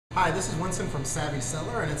Hi, this is Winston from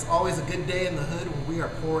Cellar, and it's always a good day in the hood when we are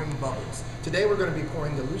pouring bubbles. Today we're going to be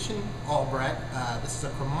pouring the Lucien Albrecht. This is a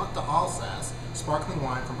Crémant d'Alsace sparkling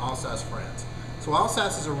wine from Alsace, France. So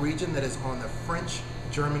Alsace is a region that is on the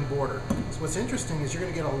French-German border. So what's interesting is you're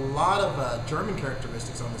going to get a lot of German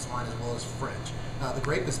characteristics on this wine as well as French. The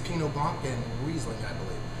grape is Pinot Blanc and Riesling, I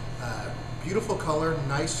believe. Beautiful color,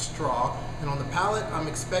 nice straw, and on the palate I'm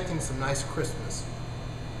expecting some nice crispness.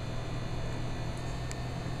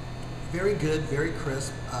 Very good, very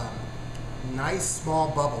crisp, nice small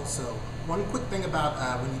bubbles. So one quick thing about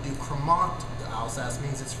when you do Crémant d'Alsace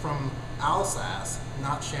means it's from Alsace,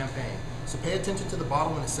 not Champagne. So pay attention to the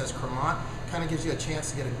bottle when it says Crémant. Kind of gives you a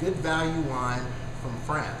chance to get a good value wine from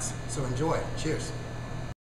France. So enjoy. Cheers.